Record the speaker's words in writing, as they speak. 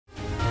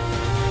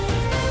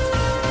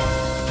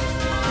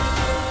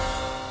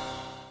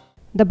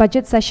The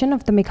budget session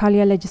of the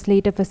Meghalaya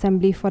Legislative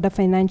Assembly for the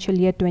financial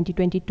year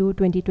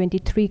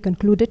 2022-2023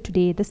 concluded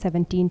today, the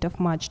 17th of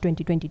March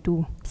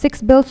 2022.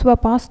 6 bills were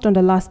passed on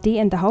the last day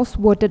and the House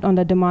voted on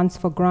the demands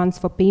for grants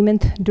for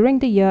payment during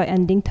the year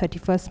ending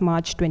 31st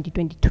March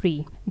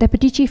 2023.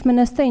 Deputy Chief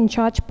Minister in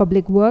charge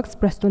Public Works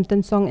Prestun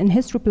Tinsong, in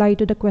his reply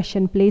to the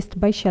question placed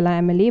by Shela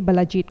MLA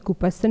Balajit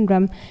Cooper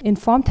Sindram,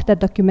 informed that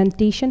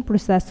documentation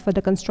process for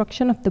the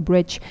construction of the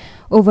bridge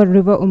over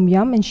River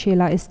Umyam in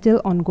Shela is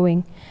still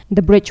ongoing.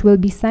 The bridge will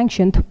be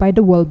sanctioned by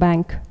the World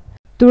Bank.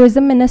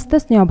 Tourism Minister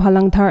Sneob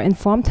Halangthar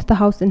informed the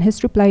House in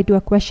his reply to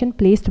a question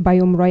placed by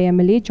Umroy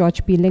MLA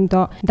George P.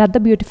 Lingdo that the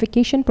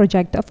beautification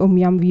project of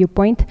Umyam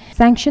Viewpoint,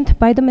 sanctioned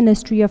by the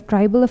Ministry of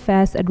Tribal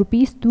Affairs at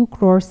 ₹2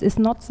 crores, is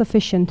not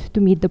sufficient to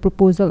meet the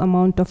proposal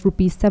amount of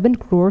 ₹7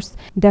 crores.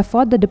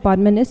 Therefore, the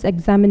department is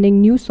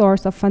examining new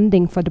source of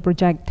funding for the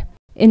project.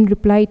 In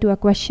reply to a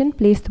question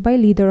placed by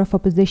Leader of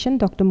Opposition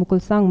Dr. Mukul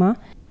Sangma,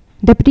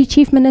 Deputy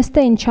Chief Minister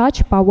in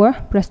charge Power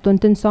Prestun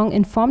Tinsong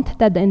informed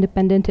that the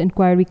Independent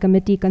Inquiry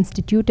Committee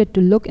constituted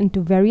to look into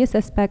various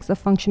aspects of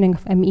functioning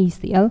of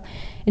MECL,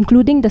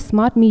 including the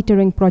smart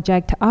metering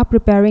project, are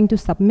preparing to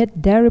submit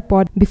their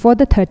report before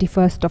the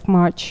 31st of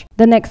March.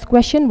 The next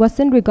question was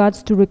in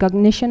regards to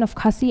recognition of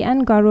Khasi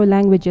and Garo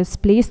languages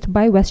placed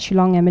by West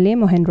Shillong MLA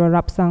Mohendra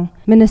Rapsang.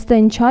 Minister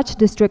in charge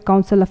District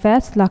Council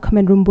Affairs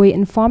Lakhmen Rumboy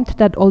informed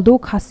that although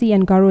Khasi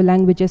and Garo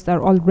languages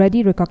are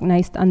already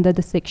recognized under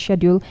the 6th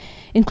schedule,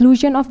 including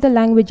of the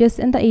languages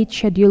in the 8th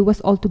schedule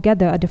was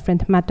altogether a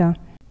different matter.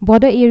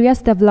 Border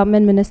Areas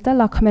Development Minister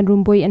Lakhmen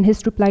Rumboy, in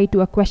his reply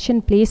to a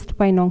question placed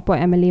by Nongpo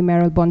MLA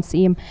Meryl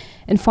Bonsim,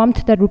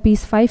 informed that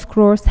 ₹5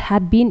 crores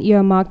had been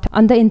earmarked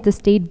under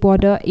Interstate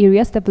Border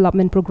Areas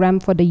Development Program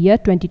for the year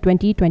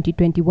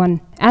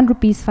 2020-2021 and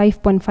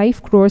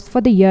 ₹5.5 crores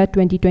for the year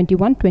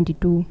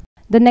 2021-22.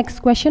 The next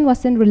question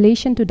was in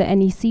relation to the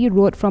NEC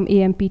road from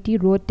AMPT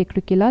Road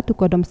Tikrikila to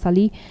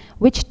Kodomsali,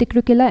 which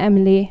Tikrikila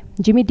MLA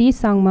Jimmy D.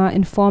 Sangma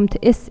informed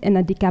is in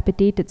a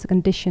decapitated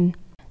condition.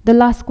 The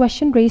last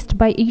question raised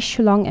by East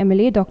Shillong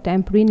MLA Dr.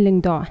 Empreen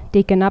Lingdo,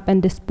 taken up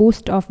and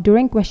disposed of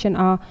during question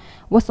hour,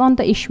 was on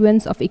the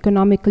issuance of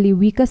economically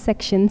weaker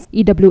sections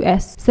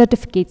EWS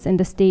certificates in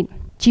the state.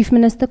 Chief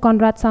Minister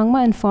Conrad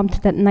Sangma informed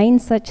that 9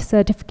 such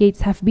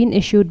certificates have been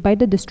issued by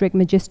the district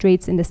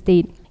magistrates in the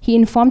state. He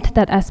informed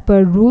that as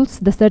per rules,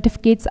 the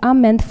certificates are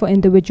meant for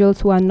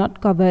individuals who are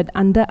not covered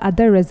under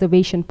other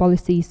reservation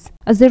policies.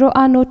 A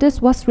 0R notice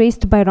was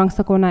raised by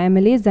Rangsakona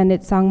MLA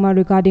Zenit Sangma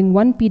regarding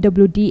one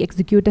PWD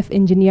executive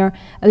engineer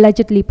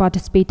allegedly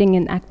participating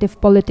in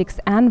active politics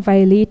and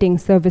violating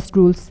service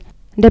rules.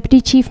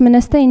 Deputy Chief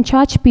Minister in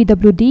charge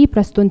PWD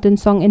Prestun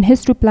Tinsong, in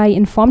his reply,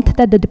 informed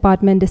that the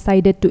department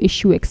decided to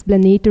issue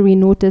explanatory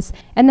notice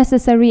and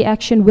necessary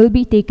action will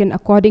be taken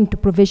according to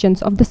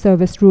provisions of the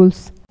service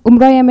rules.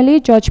 Umroy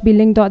MLA George B.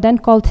 Lingdo then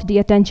called the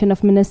attention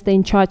of Minister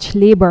in charge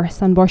Labour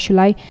Sanbor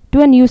Shulai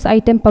to a news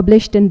item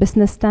published in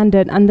Business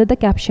Standard under the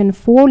caption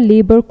 4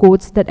 Labour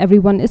Codes that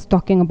everyone is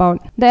talking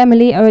about. The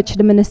MLA urged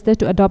the Minister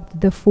to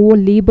adopt the 4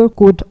 Labour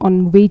Code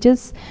on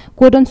wages,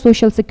 Code on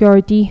social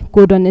security,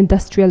 Code on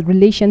industrial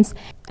relations,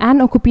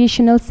 and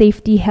Occupational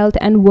Safety, Health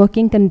and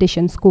Working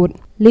Conditions Code.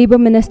 Labour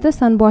Minister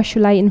Sanbor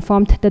Shulai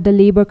informed that the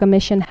Labour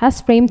Commission has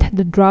framed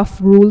the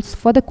draft rules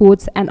for the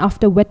codes, and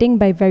after vetting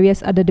by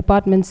various other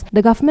departments,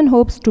 the government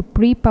hopes to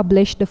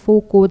pre-publish the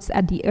 4 codes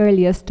at the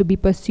earliest to be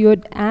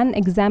pursued and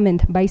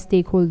examined by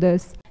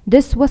stakeholders.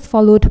 This was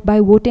followed by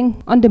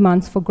voting on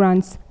demands for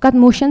grants. Cut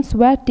motions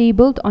were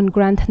tabled on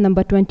grant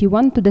number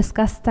 21 to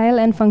discuss style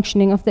and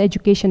functioning of the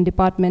Education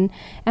Department,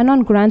 and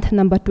on grant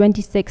number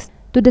 26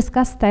 to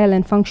discuss style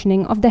and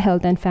functioning of the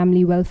Health and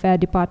Family Welfare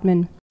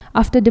Department.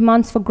 After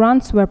demands for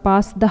grants were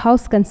passed, the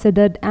House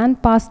considered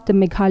and passed the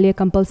Meghalaya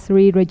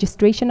Compulsory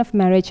Registration of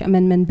Marriage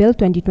Amendment Bill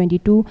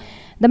 2022,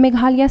 the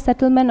Meghalaya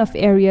Settlement of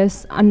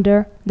Areas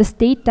under the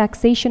State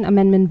Taxation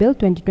Amendment Bill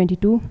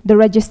 2022, the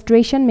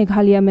Registration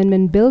Meghalaya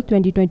Amendment Bill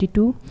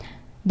 2022,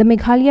 the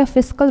Meghalaya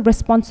Fiscal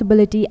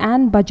Responsibility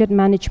and Budget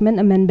Management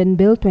Amendment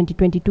Bill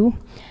 2022,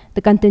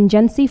 the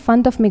Contingency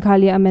Fund of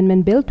Meghalaya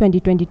Amendment Bill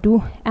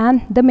 2022,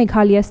 and the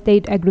Meghalaya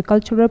State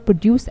Agricultural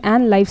Produce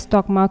and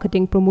Livestock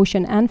Marketing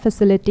Promotion and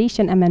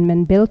Facilitation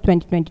Amendment Bill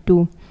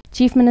 2022.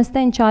 Chief Minister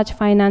in charge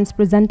Finance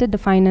presented the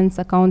Finance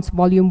Accounts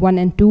Volume 1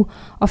 and 2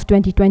 of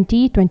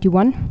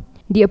 2020-21,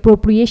 the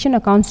Appropriation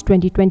Accounts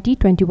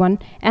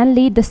 2020-21, and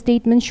laid the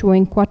statement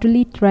showing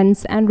quarterly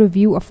trends and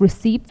review of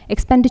receipts,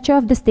 expenditure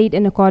of the state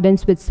in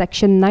accordance with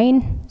Section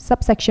 9,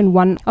 Subsection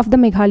 1 of the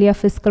Meghalaya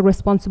Fiscal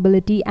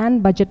Responsibility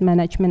and Budget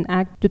Management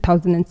Act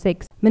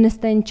 2006.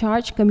 Minister in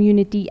charge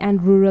Community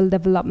and Rural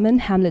Development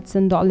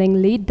Hamletson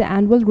Doling laid the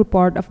annual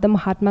report of the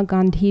Mahatma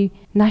Gandhi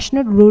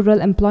National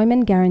Rural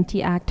Employment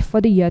Guarantee Act for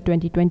the year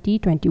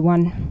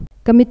 2020-21.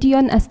 Committee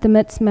on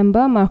Estimates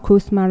member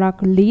Marcos Marak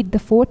laid the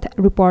 4th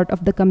report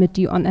of the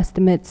Committee on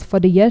Estimates for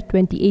the year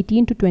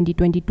 2018 to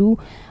 2022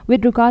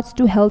 with regards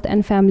to Health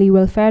and Family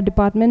Welfare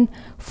Department,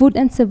 Food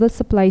and Civil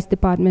Supplies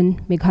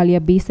Department,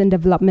 Meghalaya Basin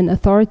Development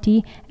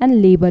Authority,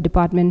 and Labour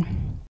Department.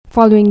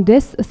 Following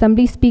this,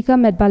 Assembly Speaker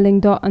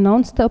Medhalaya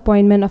announced the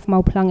appointment of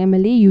Mauplang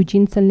MLA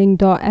Eugene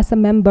Sanlingdaw as a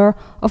member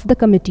of the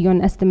Committee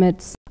on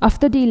Estimates.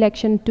 After the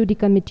election to the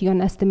Committee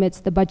on Estimates,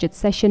 the budget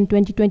session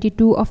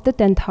 2022 of the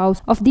 10th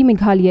House of the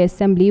Meghalaya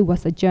Assembly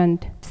was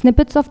adjourned.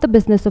 Snippets of the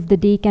business of the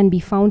day can be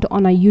found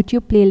on our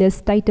YouTube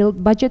playlist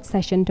titled Budget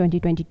Session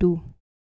 2022.